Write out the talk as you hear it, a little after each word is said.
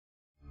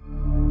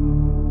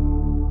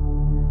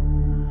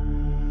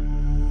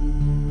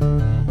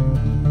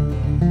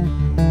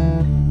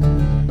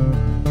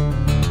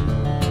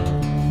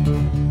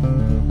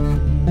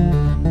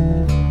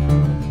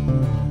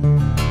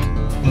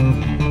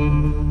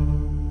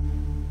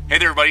Hey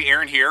there everybody,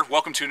 Aaron here.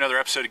 Welcome to another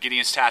episode of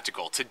Gideon's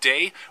Tactical.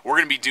 Today, we're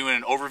going to be doing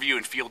an overview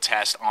and field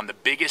test on the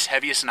biggest,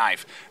 heaviest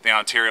knife the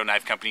Ontario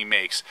Knife Company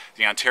makes,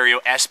 the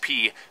Ontario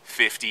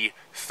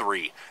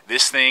SP53.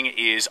 This thing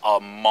is a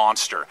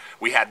monster.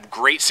 We had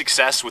great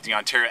success with the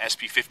Ontario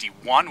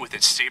SP51 with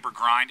its saber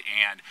grind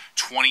and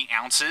 20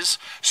 ounces.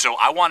 So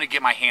I want to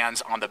get my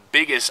hands on the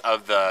biggest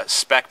of the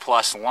Spec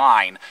Plus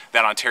line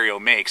that Ontario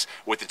makes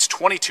with its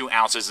 22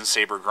 ounces in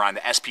saber grind,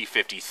 the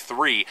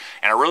SP53.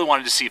 And I really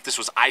wanted to see if this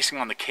was icing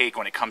on the cake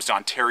when it comes to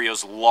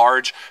Ontario's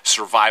large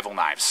survival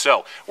knives.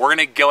 So we're going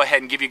to go ahead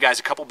and give you guys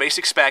a couple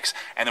basic specs,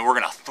 and then we're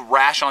going to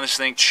thrash on this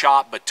thing,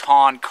 chop,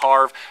 baton,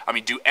 carve, I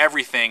mean do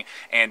everything,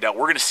 and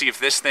we're going to see if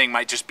this thing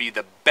might just be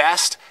the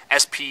best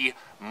SP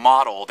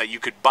model that you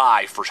could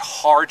buy for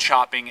hard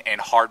chopping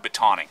and hard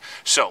batoning.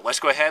 So let's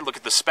go ahead, look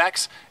at the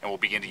specs, and we'll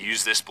begin to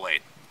use this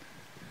blade.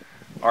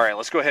 Alright,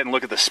 let's go ahead and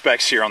look at the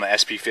specs here on the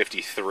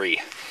SP53.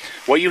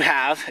 What you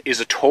have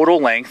is a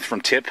total length from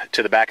tip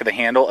to the back of the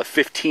handle of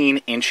 15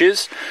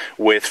 inches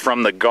with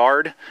from the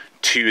guard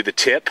to the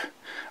tip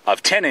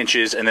of 10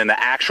 inches, and then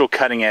the actual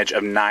cutting edge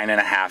of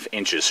 9.5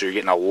 inches. So you're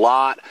getting a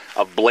lot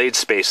of blade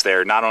space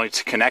there, not only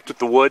to connect with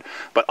the wood,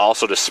 but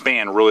also to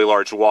span really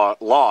large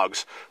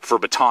logs for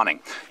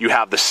batoning. You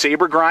have the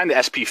saber grind. The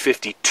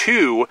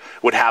SP52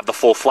 would have the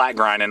full flat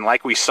grind, and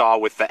like we saw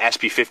with the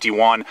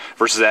SP51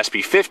 versus the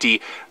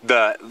SP50,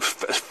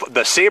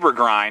 the saber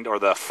grind, or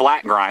the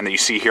flat grind that you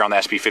see here on the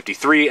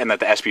SP53 and that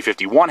the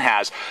SP51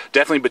 has,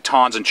 definitely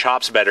batons and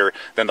chops better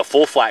than the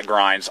full flat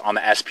grinds on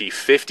the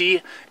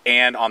SP50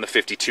 and on the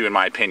 52 in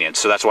my opinion.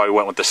 So that's why we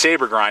went with the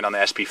saber grind on the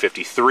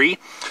SP53.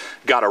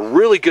 Got a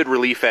really good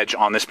relief edge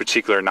on this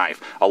particular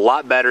knife. A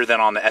lot better than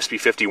on the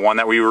SP51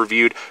 that we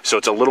reviewed. So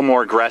it's a little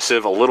more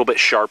aggressive, a little bit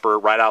sharper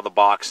right out of the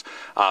box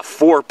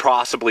for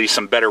possibly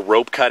some better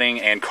rope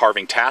cutting and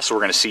carving tasks. So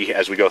we're going to see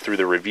as we go through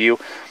the review.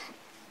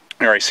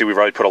 You already see we've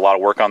already put a lot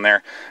of work on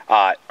there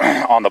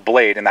on the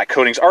blade, and that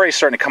coating's already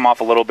starting to come off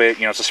a little bit.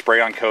 You know, it's a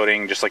spray-on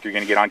coating, just like you're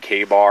going to get on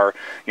K-Bar,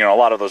 you know, a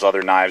lot of those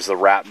other knives, the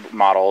wrap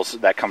models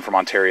that come from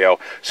Ontario.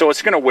 So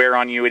it's going to wear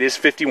on you. It is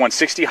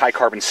 5160 high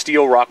carbon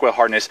steel, Rockwell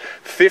hardness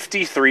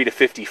 53 to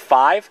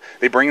 55.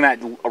 They bring that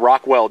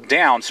Rockwell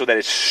down so that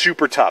it's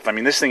super tough. I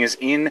mean, this thing is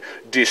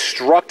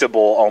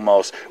indestructible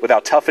almost with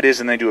how tough it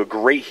is, and they do a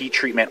great heat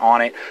treatment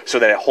on it so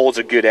that it holds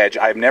a good edge.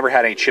 I've never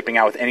had any chipping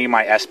out with any of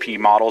my SP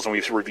models, and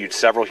we've reviewed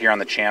several here on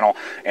the channel,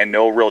 and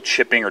no real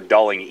chipping or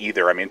dulling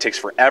either. I mean, it takes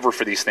forever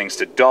for these things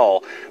to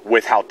dull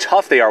with how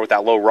tough they are with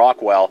that low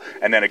Rockwell,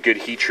 and then a good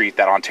heat treat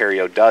that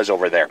Ontario does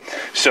over there.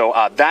 So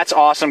that's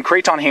awesome.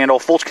 Craton handle,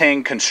 full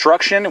tang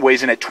construction,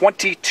 weighs in at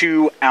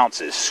 22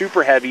 ounces.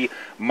 Super heavy,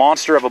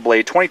 monster of a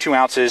blade, 22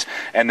 ounces,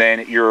 and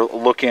then you're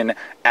looking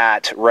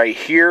at right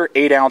here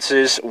 8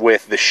 ounces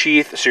with the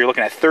sheath, so you're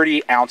looking at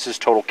 30 ounces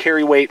total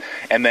carry weight,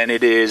 and then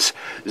it is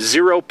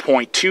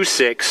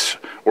 0.26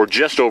 or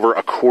just over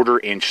a 1/4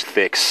 inch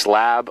thick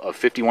slab of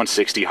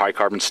 5160 high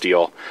carbon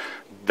steel.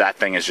 That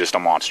thing is just a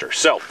monster.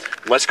 So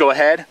let's go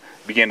ahead,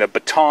 begin to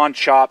baton,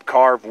 chop,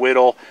 carve,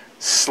 whittle,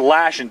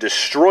 slash, and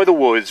destroy the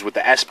woods with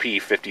the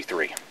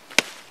SP53.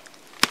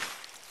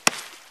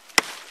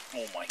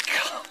 Oh my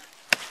god.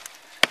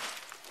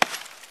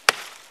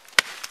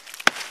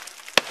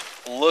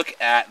 Look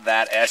at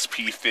that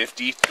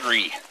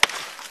SP53.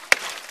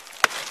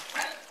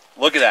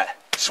 Look at that.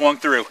 Swung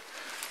through.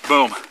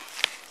 Boom.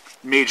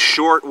 Made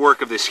short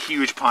work of this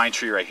huge pine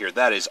tree right here.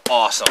 That is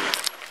awesome.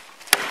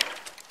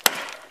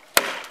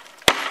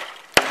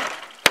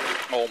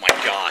 Oh my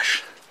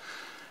gosh.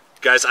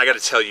 Guys, I gotta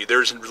tell you,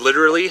 there's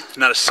literally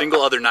not a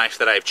single other knife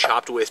that I have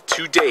chopped with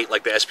to date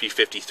like the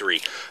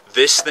SP53.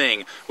 This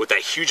thing, with that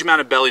huge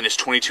amount of belly and its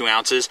 22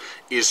 ounces,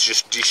 is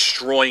just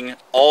destroying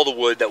all the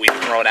wood that we've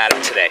thrown at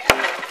it today.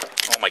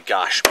 Oh my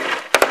gosh.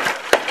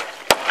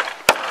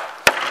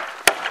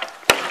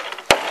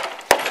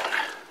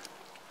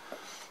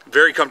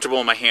 Very comfortable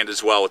in my hand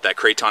as well with that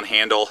Craton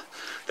handle,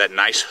 that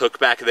nice hook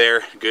back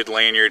there, good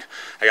lanyard.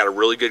 I got a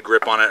really good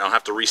grip on it. I don't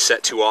have to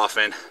reset too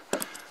often.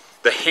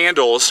 The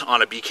handles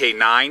on a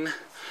BK9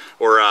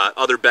 or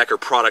other Becker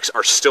products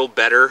are still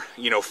better,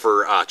 you know,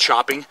 for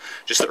chopping.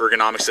 Just the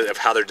ergonomics of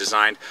how they're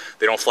designed.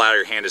 They don't fly out of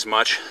your hand as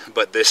much,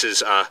 but this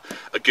is a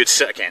good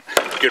second,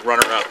 a good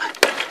runner-up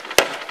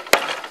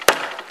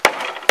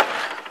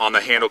on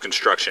the handle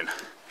construction.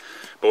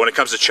 But when it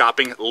comes to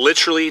chopping,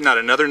 literally not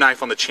another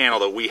knife on the channel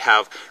that we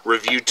have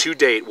reviewed to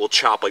date will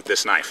chop like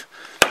this knife.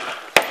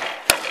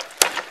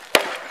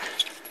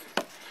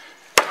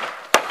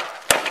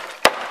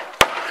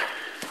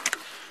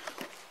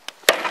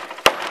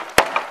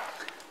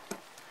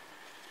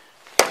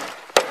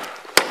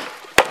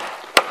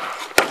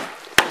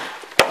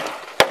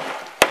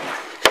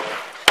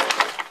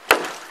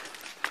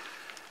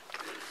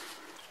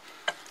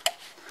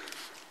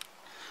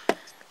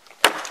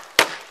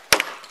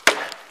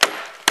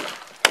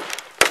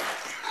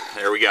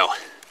 There we go.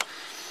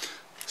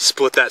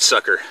 Split that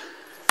sucker.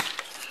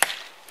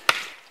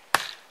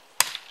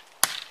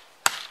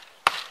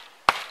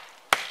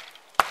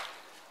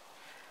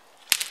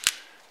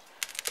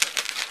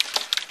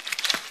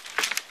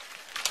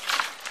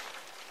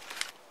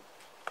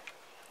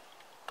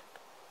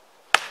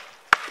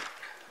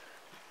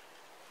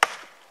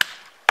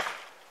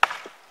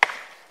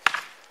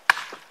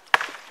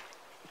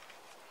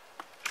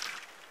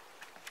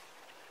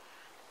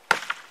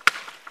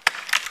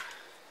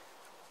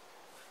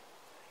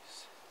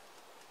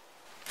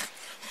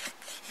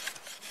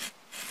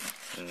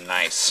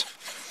 Nice.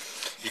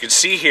 You can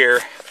see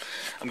here,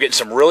 I'm getting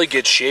some really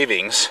good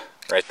shavings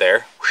right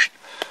there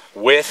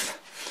with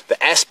the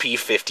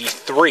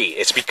SP53.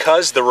 It's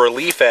because the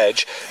relief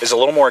edge is a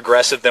little more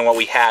aggressive than what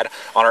we had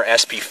on our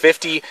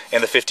SP50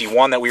 and the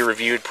 51 that we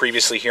reviewed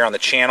previously here on the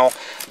channel.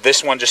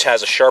 This one just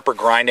has a sharper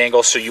grind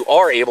angle, so you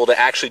are able to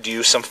actually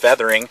do some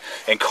feathering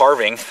and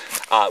carving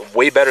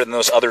way better than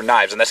those other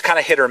knives, and that's kind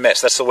of hit or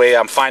miss. That's the way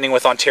I'm finding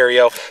with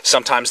Ontario.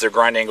 Sometimes their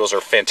grind angles are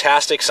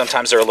fantastic,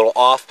 sometimes they're a little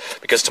off,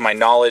 because to my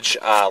knowledge,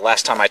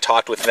 last time I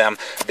talked with them,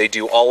 they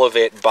do all of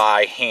it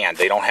by hand.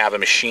 They don't have a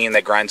machine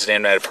that grinds it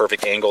in at a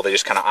perfect angle. They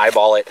just kind of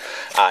eyeball it,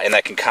 and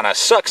that can kind of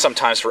suck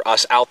sometimes for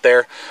us out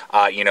there,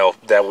 you know,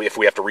 that if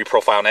we have to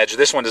reprofile an edge.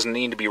 This one doesn't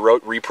need to be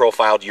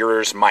reprofiled.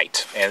 Yours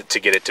might, and to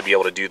get it to be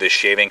able to do this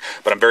shaving,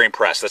 but I'm very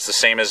impressed. That's the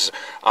same as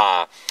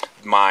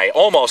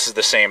almost is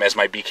the same as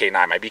my BK9.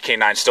 My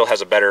BK9 still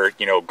has a better,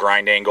 you know,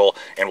 grind angle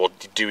and will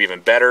do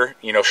even better,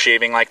 you know,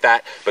 shaving like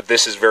that, but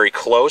this is very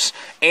close.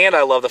 And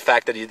I love the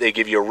fact that they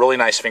give you a really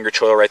nice finger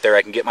choil right there.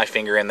 I can get my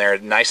finger in there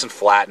nice and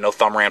flat, no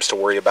thumb ramps to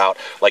worry about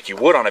like you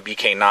would on a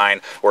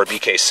BK9 or a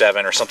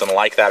BK7 or something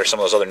like that, or some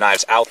of those other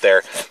knives out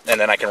there. And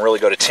then I can really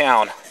go to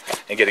town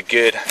and get a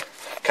good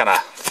kind of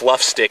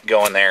fluff stick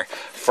going there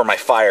for my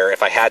fire.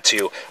 If I had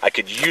to, I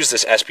could use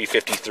this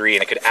SP53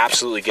 and it could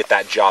absolutely get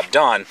that job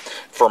done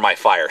for my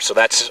fire. So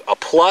that's a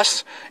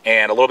plus,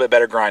 and a little bit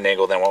better grind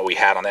angle than what we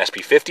had on the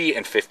SP50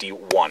 and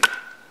 51.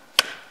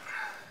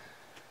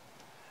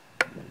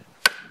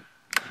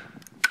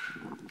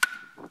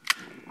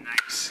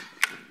 Nice.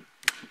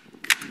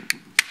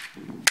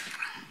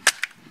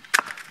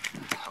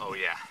 Oh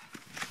yeah.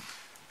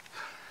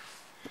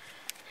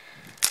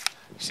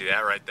 See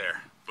that right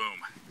there? Boom.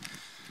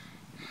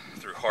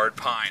 Through hard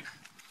pine.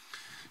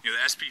 You know,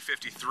 the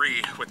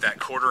SP53 with that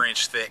 1/4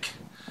 inch thick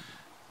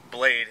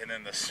blade and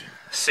then this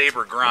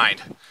saber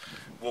grind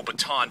will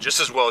baton just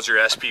as well as your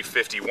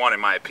SP51 in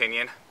my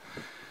opinion.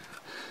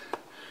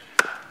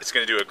 It's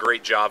going to do a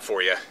great job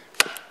for you.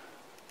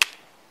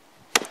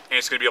 And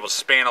it's going to be able to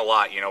span a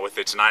lot, you know, with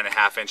its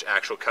 9.5 inch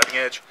actual cutting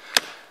edge.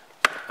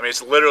 I mean,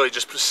 it's literally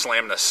just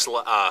slamming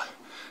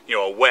you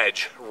know, a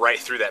wedge right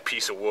through that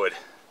piece of wood,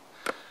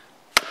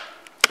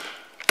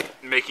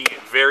 making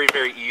it very,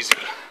 very easy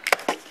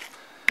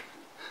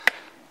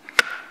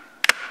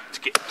to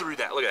get through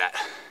that. Look at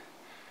that.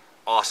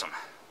 Awesome.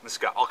 This has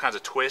got all kinds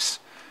of twists.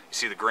 You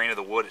see the grain of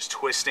the wood is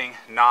twisting,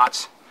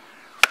 knots.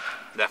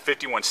 That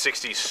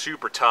 5160 is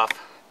super tough.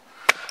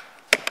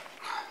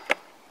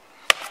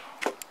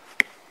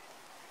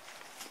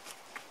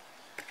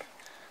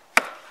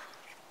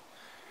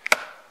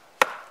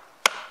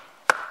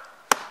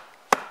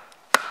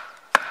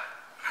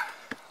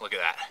 Look at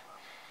that.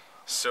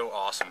 So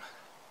awesome.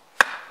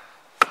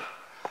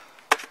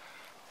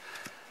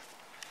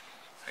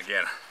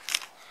 Again,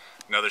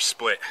 another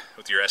split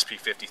with your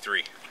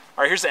SP53.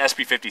 All right, here's the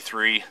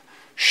SP53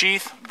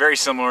 sheath. Very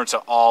similar to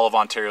all of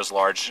Ontario's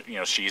large, you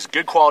know, sheaths.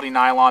 Good quality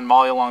nylon,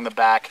 molly along the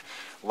back,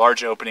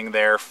 large opening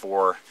there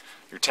for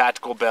your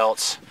tactical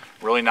belts.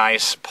 Really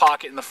nice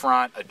pocket in the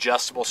front,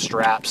 adjustable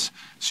straps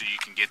so you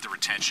can get the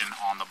retention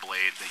on the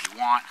blade that you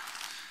want,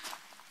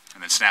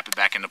 and then snap it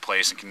back into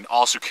place, and can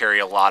also carry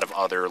a lot of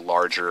other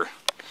larger,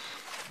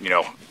 you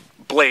know,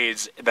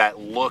 blades that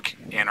look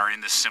and are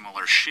in the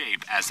similar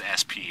shape as the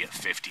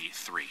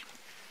SP53.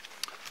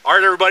 All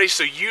right, everybody,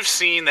 so you've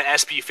seen the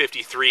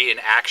SP53 in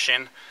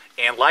action,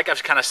 and like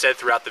I've kind of said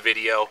throughout the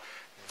video,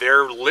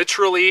 they're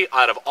literally,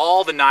 out of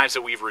all the knives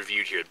that we've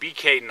reviewed here, the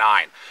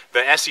BK9,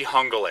 the SE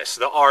Hungalis,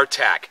 the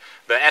RTAC,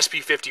 the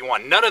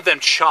SP51, none of them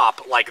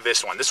chop like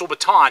this one. This will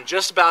baton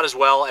just about as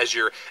well as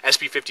your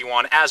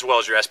SP51, as well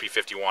as your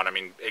SP51. I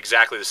mean,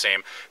 exactly the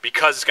same,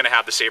 because it's going to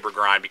have the saber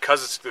grind,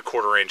 because it's the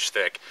 1/4 inch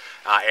thick,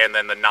 and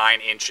then the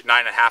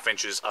 9.5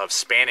 inches of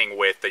spanning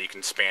width that you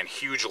can span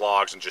huge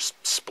logs and just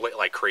split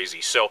like crazy.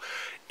 So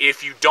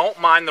if you don't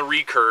mind the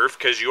recurve,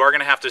 because you are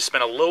going to have to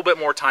spend a little bit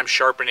more time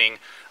sharpening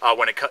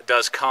when it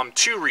does come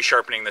to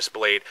resharpening this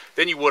blade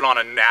than you would on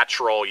a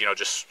natural, you know,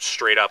 just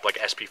straight up like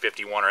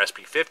SP51 or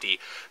SP50,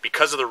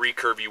 because of the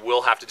recurve, you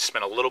will have to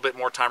spend a little bit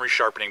more time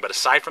resharpening. But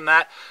aside from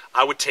that,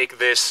 I would take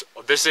this.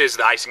 This is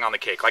the icing on the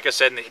cake. Like I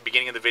said in the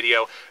beginning of the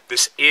video,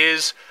 this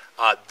is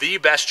the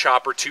best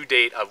chopper to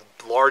date of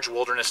large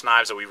wilderness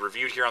knives that we've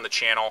reviewed here on the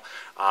channel,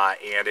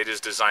 and it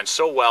is designed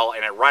so well,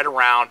 and at right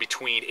around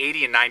between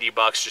 80 and 90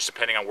 bucks, just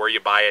depending on where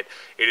you buy it,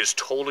 it is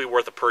totally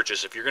worth a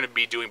purchase. If you're going to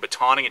be doing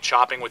batoning and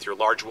chopping with your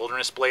large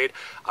wilderness blade,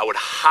 I would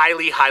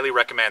highly, highly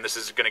recommend. This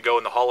is going to go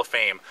in the Hall of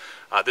Fame.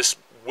 This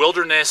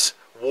Wilderness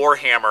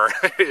Warhammer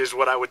is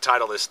what I would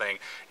title this thing.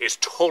 Is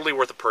totally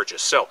worth a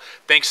purchase. So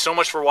thanks so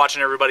much for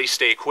watching, everybody.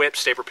 Stay equipped,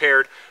 stay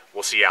prepared.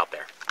 We'll see you out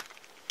there.